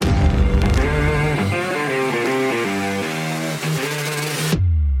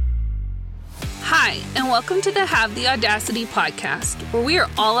welcome to the Have the Audacity podcast, where we are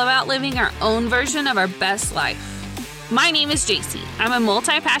all about living our own version of our best life. My name is JC. I'm a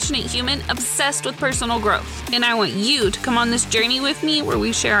multi-passionate human obsessed with personal growth, and I want you to come on this journey with me where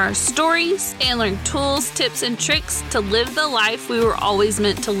we share our stories and learn tools, tips, and tricks to live the life we were always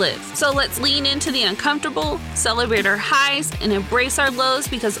meant to live. So let's lean into the uncomfortable, celebrate our highs, and embrace our lows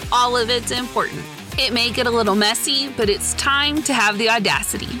because all of it's important. It may get a little messy, but it's time to have the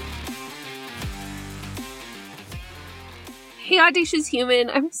audacity. Hey, Audacious Human,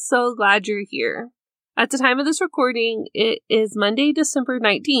 I'm so glad you're here. At the time of this recording, it is Monday, December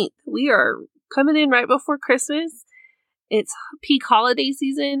 19th. We are coming in right before Christmas. It's peak holiday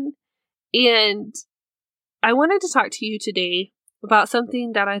season, and I wanted to talk to you today about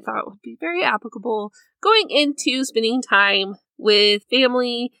something that I thought would be very applicable going into spending time with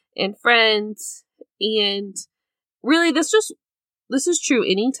family and friends. And really, this is true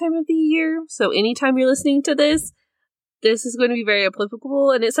any time of the year. So anytime you're listening to this is going to be very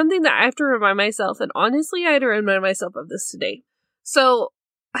applicable, and it's something that I have to remind myself, and honestly, I had to remind myself of this today. So,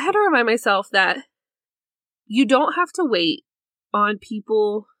 I had to remind myself that you don't have to wait on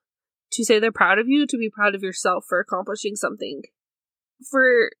people to say they're proud of you to be proud of yourself for accomplishing something.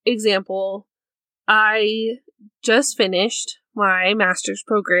 For example, I just finished my master's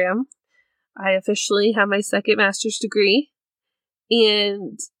program. I officially have my second master's degree,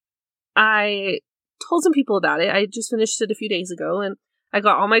 and I told some people about it. I just finished it a few days ago, and I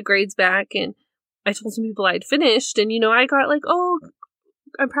got all my grades back, and I told some people I'd finished, and I got like, "Oh,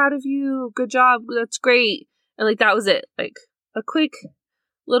 I'm proud of you, good job, that's great," and like that was it, like a quick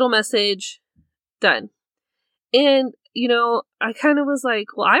little message, done. And I kind of was like,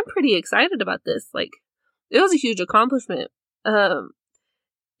 well, I'm pretty excited about this. Like, it was a huge accomplishment, and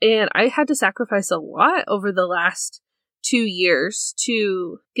I had to sacrifice a lot over the last 2 years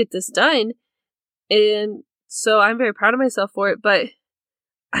to get this done. And so I'm very proud of myself for it, but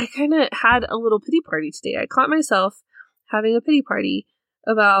I kind of had a little pity party today. I caught myself having a pity party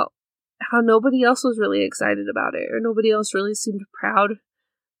about how nobody else was really excited about it, or nobody else really seemed proud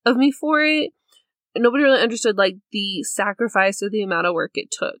of me for it. And nobody really understood like the sacrifice or the amount of work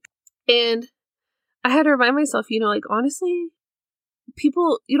it took. And I had to remind myself, like honestly,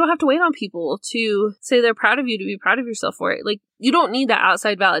 you don't have to wait on people to say they're proud of you to be proud of yourself for it. Like, you don't need that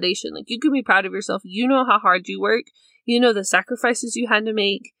outside validation. Like, you can be proud of yourself. You know how hard you work. You know the sacrifices you had to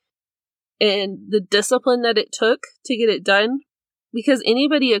make and the discipline that it took to get it done. Because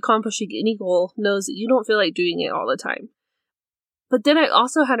anybody accomplishing any goal knows that you don't feel like doing it all the time. But then I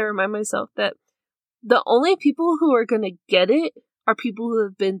also had to remind myself that the only people who are going to get it are people who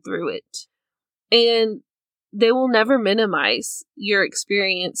have been through it. And they will never minimize your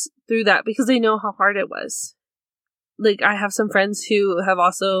experience through that because they know how hard it was. Like, I have some friends who have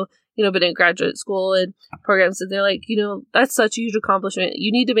also, been in graduate school and programs, and they're like, that's such a huge accomplishment.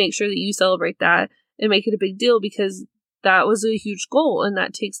 You need to make sure that you celebrate that and make it a big deal because that was a huge goal and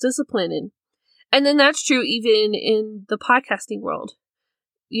that takes discipline. And then that's true even in the podcasting world.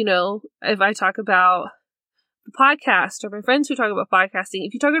 If I talk about the podcast or my friends who talk about podcasting,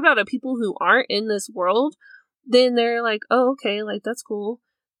 if you talk about people who aren't in this world, then they're like, oh, okay, like, that's cool.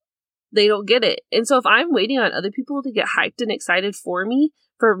 They don't get it. And so if I'm waiting on other people to get hyped and excited for me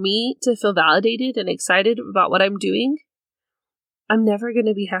to feel validated and excited about what I'm doing, I'm never going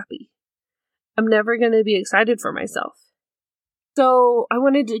to be happy. I'm never going to be excited for myself. So I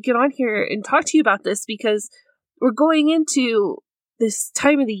wanted to get on here and talk to you about this because we're going into this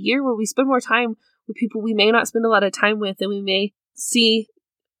time of the year where we spend more time with people we may not spend a lot of time with, and we may see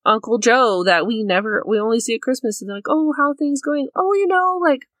Uncle Joe that we only see at Christmas, and they're like, oh, how are things going? Oh,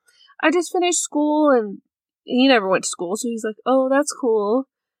 like, I just finished school, and he never went to school, so he's like, oh, that's cool.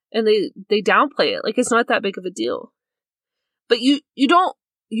 And they downplay it, like it's not that big of a deal. But you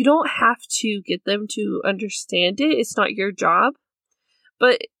don't have to get them to understand it. It's not your job.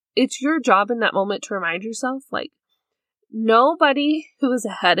 But it's your job in that moment to remind yourself, like, nobody who is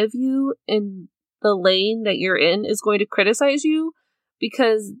ahead of you in the lane that you're in is going to criticize you,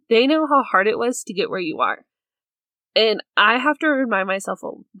 because they know how hard it was to get where you are. And I have to remind myself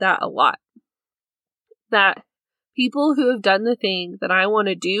of that a lot. That people who have done the thing that I want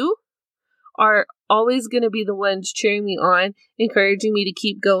to do are always going to be the ones cheering me on, encouraging me to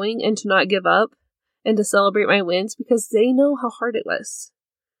keep going and to not give up and to celebrate my wins, because they know how hard it was.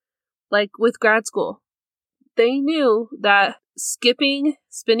 Like with grad school, they knew that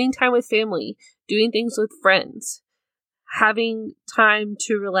spending time with family, doing things with friends, having time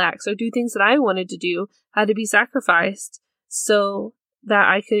to relax or do things that I wanted to do had to be sacrificed so that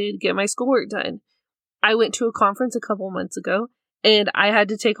I could get my schoolwork done. I went to a conference a couple months ago, And I had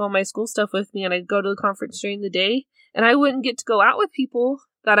to take all my school stuff with me, and I'd go to the conference during the day, and I wouldn't get to go out with people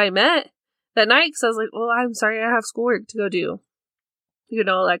that I met that night because I was like, well, I'm sorry, I have schoolwork to go do.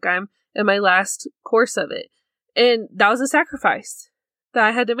 Like I'm in my last course of it. And that was a sacrifice that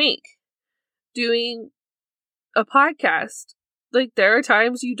I had to make. Doing a podcast, like there are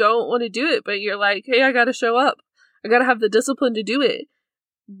times you don't want to do it, but you're like, hey, I gotta show up. I gotta have the discipline to do it.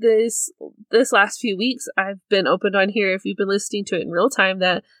 This last few weeks, I've been open on here, if you've been listening to it in real time,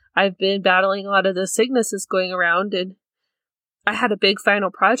 that I've been battling a lot of the sicknesses going around, and I had a big final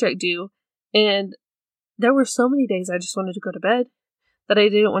project due, and there were so many days I just wanted to go to bed that I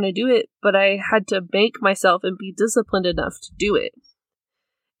didn't want to do it, but I had to make myself and be disciplined enough to do it.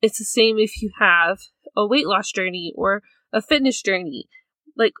 It's the same if you have a weight loss journey or a fitness journey.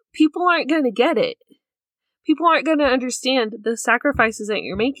 Like, people aren't going to get it. People aren't going to understand the sacrifices that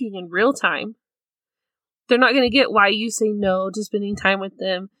you're making in real time. They're not going to get why you say no to spending time with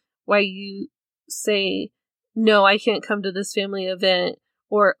them, why you say, no, I can't come to this family event,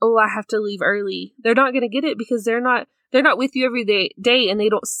 or, oh, I have to leave early. They're not going to get it because they're not with you every day, and they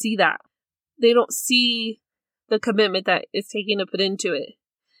don't see that. They don't see the commitment that it's taking to put into it.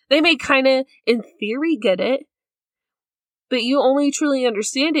 They may kind of, in theory, get it, but you only truly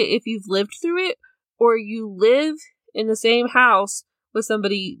understand it if you've lived through it, or you live in the same house with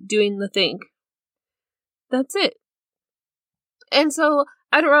somebody doing the thing. That's it. And so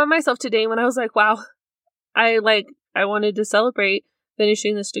I'd remind myself today when I was like, wow, I wanted to celebrate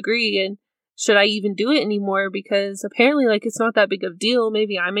finishing this degree, and should I even do it anymore? Because apparently, it's not that big of a deal.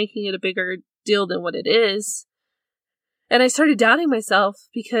 Maybe I'm making it a bigger deal than what it is. And I started doubting myself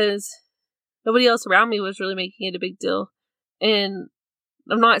because nobody else around me was really making it a big deal. And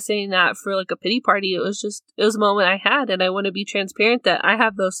I'm not saying that for a pity party. It was a moment I had, and I want to be transparent that I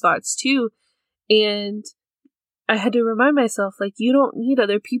have those thoughts too. And I had to remind myself, you don't need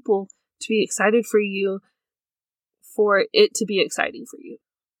other people to be excited for you for it to be exciting for you.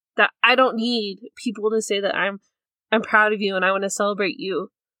 That I don't need people to say that I'm proud of you and I want to celebrate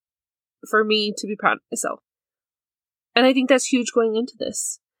you for me to be proud of myself. And I think that's huge going into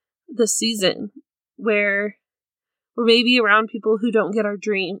this season where we're maybe around people who don't get our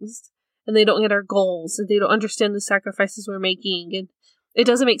dreams and they don't get our goals and they don't understand the sacrifices we're making and it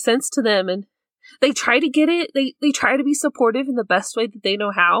doesn't make sense to them. And they try to get it. They try to be supportive in the best way that they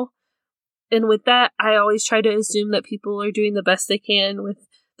know how. And with that, I always try to assume that people are doing the best they can with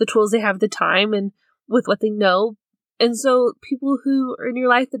the tools they have, the time, and with what they know. And so people who are in your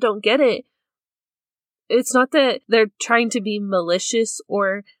life that don't get it, it's not that they're trying to be malicious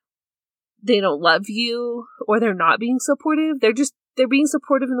or they don't love you or they're not being supportive. They're being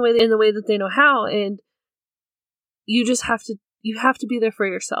supportive in the way that they know how. And you have to be there for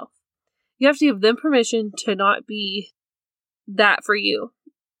yourself. You have to give them permission to not be that for you.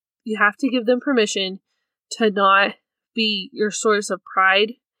 You have to give them permission to not be your source of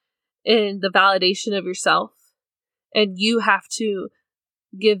pride and the validation of yourself. And you have to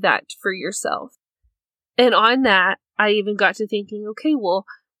give that for yourself. And on that, I even got to thinking, okay, well,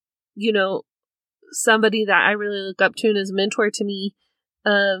 somebody that I really look up to and is a mentor to me,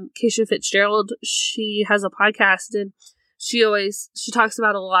 Keisha Fitzgerald, she has a podcast and she talks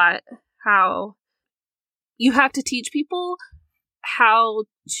about a lot how you have to teach people how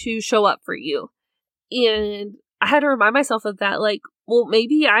to show up for you. And I had to remind myself of that. Well,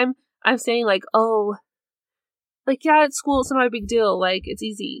 maybe I'm saying yeah, at school, it's not a big deal. It's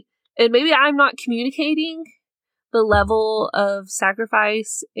easy. And maybe I'm not communicating the level of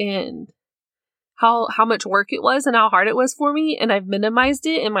sacrifice and how much work it was and how hard it was for me. And I've minimized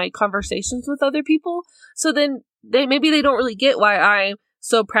it in my conversations with other people. So then they don't really get why I'm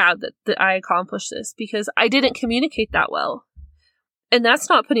so proud that I accomplished this, because I didn't communicate that well. And that's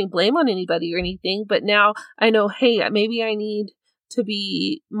not putting blame on anybody or anything. But now I know, hey, maybe I need to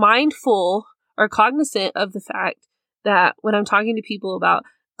be mindful or cognizant of the fact that when I'm talking to people about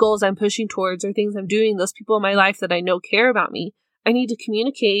goals I'm pushing towards or things I'm doing, those people in my life that I know care about me, I need to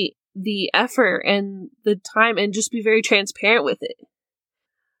communicate the effort and the time and just be very transparent with it.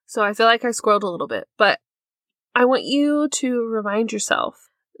 So I feel like I squirreled a little bit, but I want you to remind yourself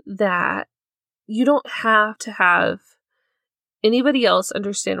that you don't have to have anybody else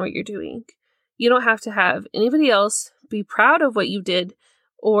understand what you're doing. You don't have to have anybody else be proud of what you did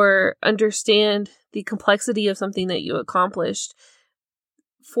or understand the complexity of something that you accomplished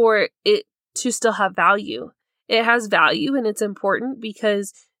for it to still have value. It has value and it's important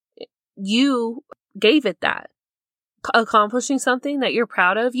because you gave it that. Accomplishing something that you're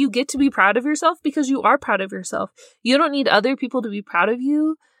proud of, you get to be proud of yourself because you are proud of yourself. You don't need other people to be proud of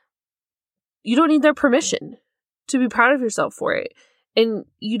you. You don't need their permission to be proud of yourself for it. And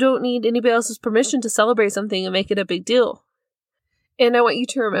you don't need anybody else's permission to celebrate something and make it a big deal. And I want you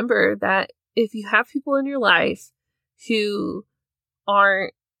to remember that if you have people in your life who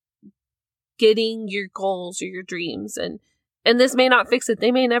aren't getting your goals or your dreams, and this may not fix it,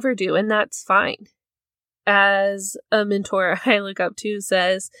 they may never do, and that's fine. As a mentor I look up to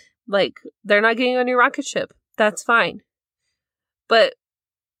says, like, they're not getting on your rocket ship. That's fine. But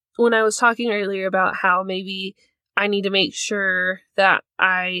when I was talking earlier about how maybe I need to make sure that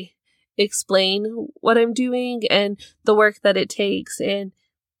I explain what I'm doing and the work that it takes, and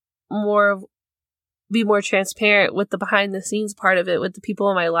be more transparent with the behind the scenes part of it with the people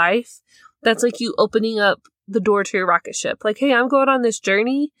in my life, that's like you opening up the door to your rocket ship. Like, hey, I'm going on this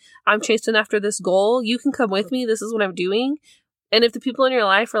journey. I'm chasing after this goal. You can come with me. This is what I'm doing. And if the people in your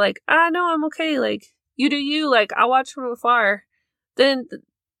life are like, no, I'm okay. Like, you do you. Like, I'll watch from afar. Then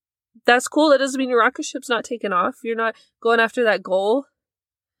that's cool. That doesn't mean your rocket ship's not taken off. You're not going after that goal.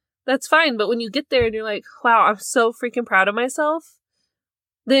 That's fine. But when you get there and you're like, wow, I'm so freaking proud of myself,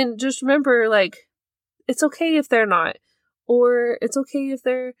 then just remember, like, it's okay if they're not. Or it's okay if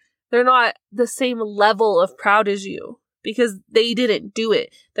they're not the same level of proud as you, because they didn't do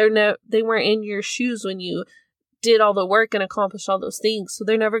it. They weren't in your shoes when you did all the work and accomplished all those things. So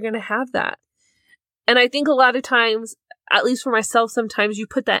they're never going to have that. And I think a lot of times, at least for myself, sometimes you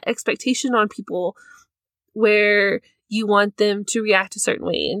put that expectation on people where you want them to react a certain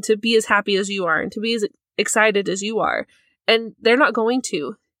way and to be as happy as you are and to be as excited as you are. And they're not going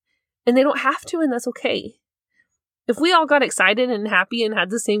to. And they don't have to, and that's okay. If we all got excited and happy and had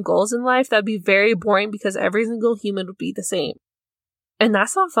the same goals in life, that'd be very boring because every single human would be the same. And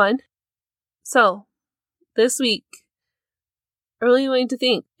that's not fun. So, this week, I really want you to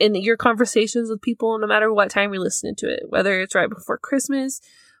think in your conversations with people, no matter what time you're listening to it, whether it's right before Christmas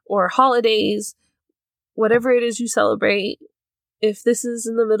or holidays, whatever it is you celebrate, if this is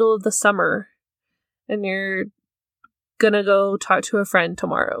in the middle of the summer and you're gonna go talk to a friend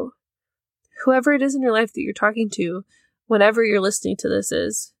tomorrow, whoever it is in your life that you're talking to, whenever you're listening to this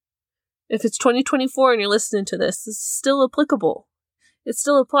is, if it's 2024 and you're listening to this, this is still applicable. It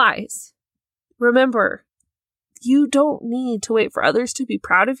still applies. Remember, you don't need to wait for others to be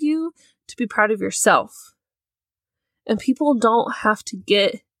proud of you to be proud of yourself. And people don't have to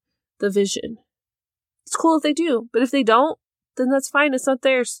get the vision. It's cool if they do, but if they don't, then that's fine. It's not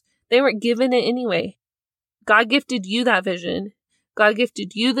theirs. They weren't given it anyway. God gifted you that vision. God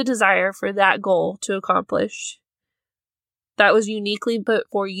gifted you the desire for that goal to accomplish. That was uniquely put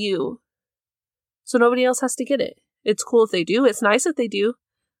for you. So nobody else has to get it. It's cool if they do. It's nice if they do.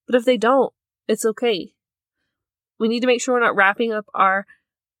 But if they don't, it's okay. We need to make sure we're not wrapping up our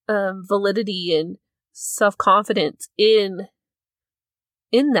validity and self-confidence in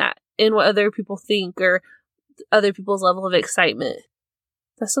that, in what other people think or other people's level of excitement.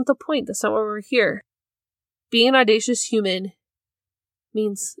 That's not the point. That's not why we're here. Being an audacious human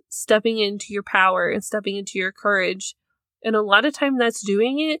means stepping into your power and stepping into your courage. And a lot of time that's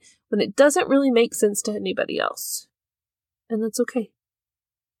doing it when it doesn't really make sense to anybody else. And that's okay.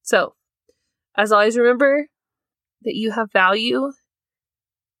 So, as always, remember that you have value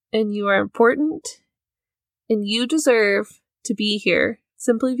and you are important and you deserve to be here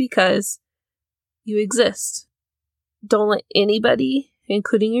simply because you exist. Don't let anybody,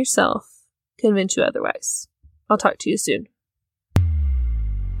 including yourself, convince you otherwise. I'll talk to you soon.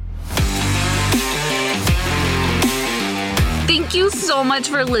 Thank you so much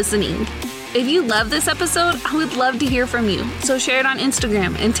for listening. If you love this episode, I would love to hear from you. So share it on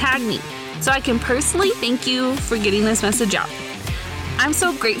Instagram and tag me so I can personally thank you for getting this message out. I'm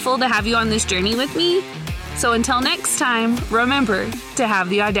so grateful to have you on this journey with me. So until next time, remember to have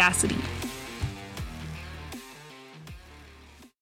the audacity.